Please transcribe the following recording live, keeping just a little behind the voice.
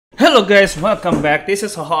Hello guys, welcome back. This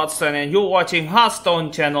is Hotstone and you're watching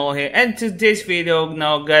Hotstone channel here. And today's video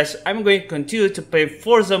now guys, I'm going to continue to play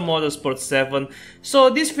Forza Motorsport 7. So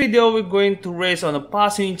this video we're going to race on a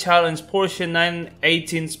passing challenge Porsche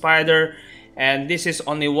 918 Spyder, and this is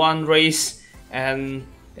only one race, and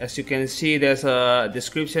as you can see there's a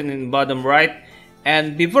description in the bottom right.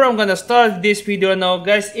 And before I'm gonna start this video now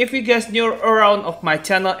guys, if you guys new around of my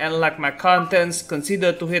channel and like my contents,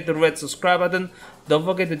 consider to hit the red subscribe button. Don't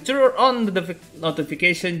forget to turn on the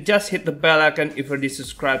notification, just hit the bell icon if you're already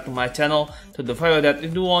subscribed to my channel to the video that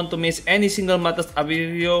if you want to miss any single matters a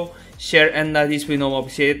video, share and that is we know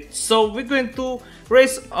appreciate. So we're going to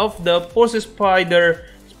race off the Porsche Spyder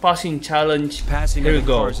passing challenge. Passing other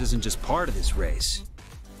cars isn't just part of this race.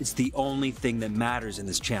 It's the only thing that matters in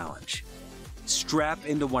this challenge. Strap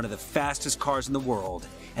into one of the fastest cars in the world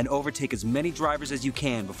and overtake as many drivers as you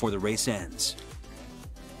can before the race ends.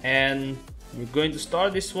 And we're going to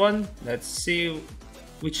start this one. Let's see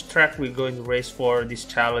which track we're going to race for this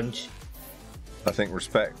challenge. I think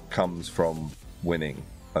respect comes from winning.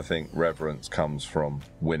 I think reverence comes from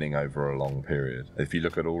winning over a long period. If you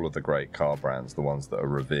look at all of the great car brands, the ones that are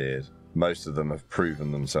revered, most of them have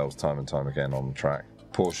proven themselves time and time again on the track.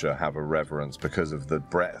 Porsche have a reverence because of the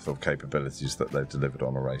breadth of capabilities that they've delivered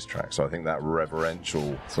on a racetrack. So I think that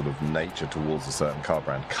reverential sort of nature towards a certain car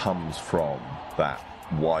brand comes from that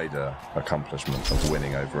wider accomplishment of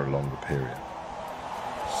winning over a longer period.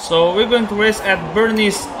 So we're going to race at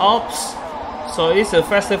BERNESE ALPS. So it's a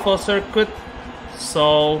festival circuit.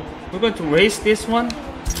 So we're going to race this one.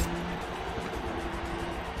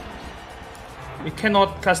 We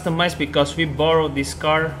cannot customize because we borrowed this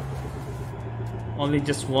car. Only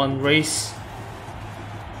just one race.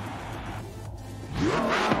 3,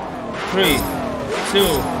 2, 1,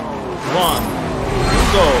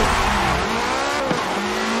 go!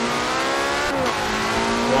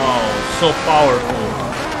 Wow, so powerful.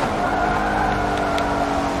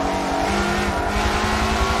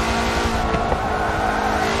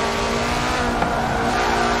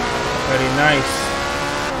 Very nice.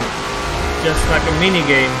 Just like a mini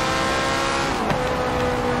game.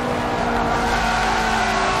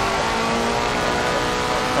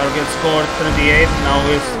 Target score 38, now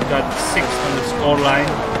we've got 6 on the score line.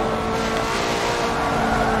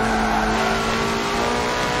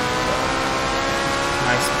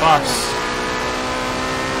 Nice pass.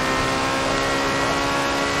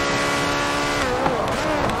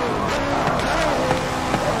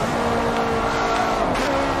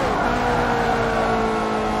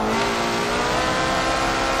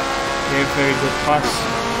 Very good pass.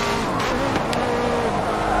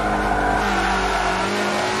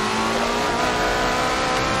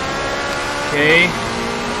 Okay,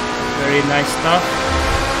 very nice stuff.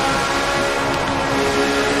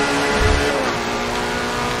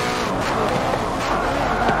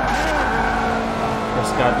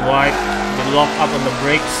 Just got wide, they lock up on the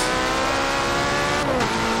brakes.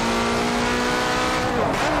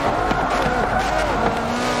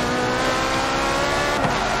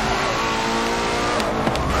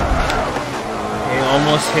 Okay,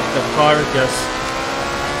 almost hit the car, just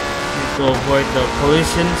need to avoid the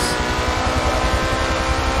collisions.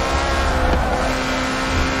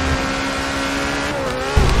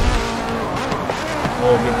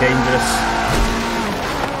 Oh, be dangerous.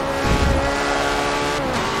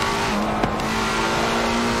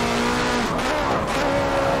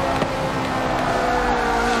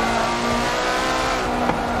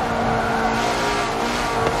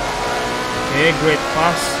 Okay, great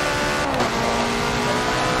pass.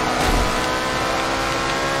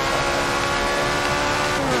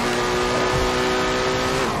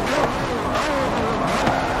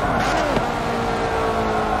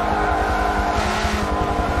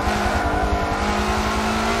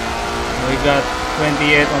 We got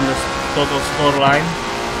 28 on the total score line.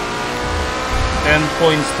 10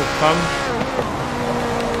 points to come.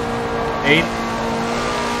 8,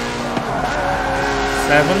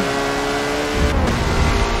 7,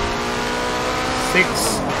 6,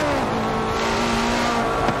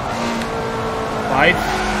 5,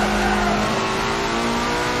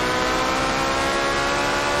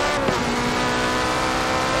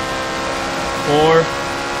 4,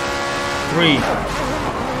 3.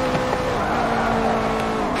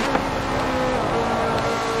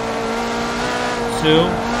 2, 1.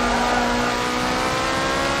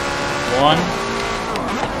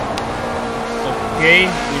 Okay,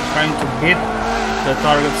 we're trying to beat the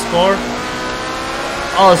target score.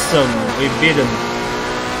 Awesome, we beat him.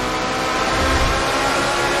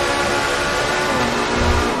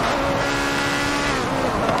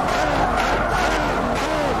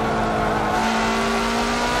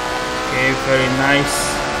 Very nice.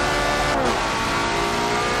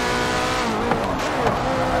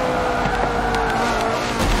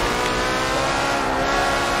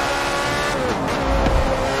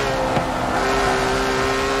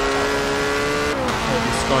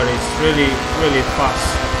 This car is really fast.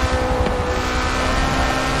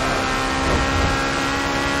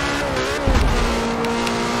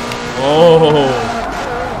 Oh.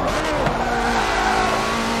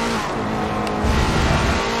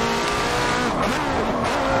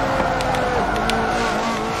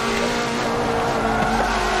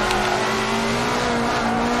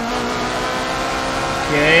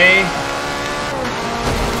 Okay.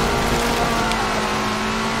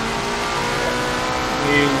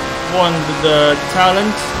 We won the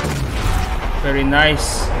challenge. Very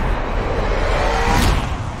nice.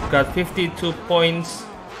 Got 52 points.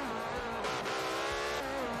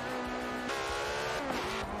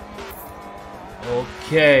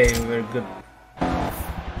 Okay, very good.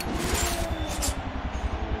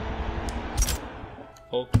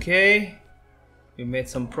 Okay. We made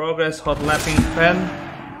some progress. Hot lapping fan.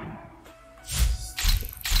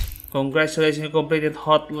 Congratulations, you completed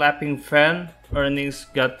hot lapping fan. Earnings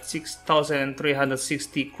got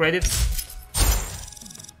 6,360 credits.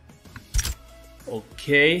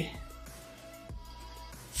 Okay.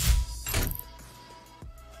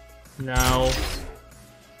 Now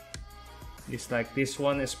it's like this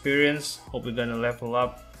one experience. Hope we're gonna level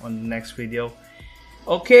up on the next video.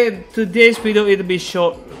 Okay, today's video it'll be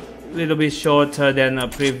short. Little bit shorter than a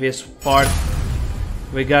previous part.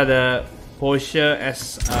 We got a Porsche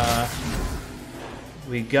as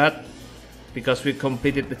we got because we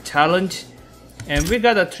completed the challenge, and we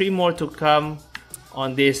got 3 more to come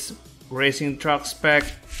on this racing truck spec,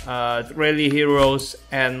 rally heroes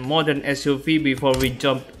and modern SUV before we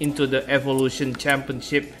jump into the Evolution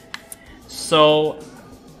Championship. So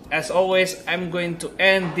as always, I'm going to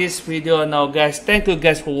end this video now, guys. Thank you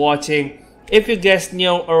guys for watching. If you guys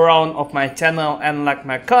new around of my channel and like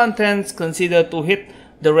my contents, consider to hit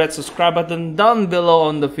the red subscribe button down below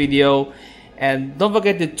on the video, and don't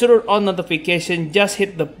forget to turn on notification. Just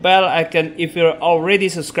hit the bell icon if you're already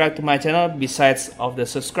subscribed to my channel. Besides of the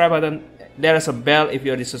subscribe button, there is a bell if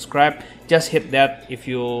you already subscribed. Just hit that if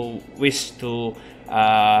you wish to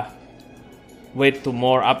wait to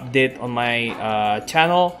more update on my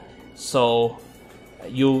channel, so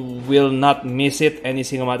you will not miss it any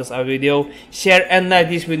single matters our video. Share and like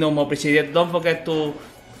this video, more appreciated. Don't forget to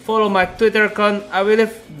follow my Twitter account. I will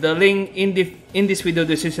leave the link in this video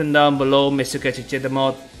description down below. Make sure you guys check them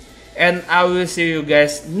out, and I will see you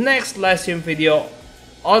guys next live stream video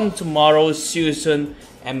on tomorrow. See you soon,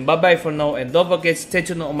 and bye bye for now, and don't forget stay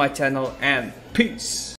tuned on my channel, and peace.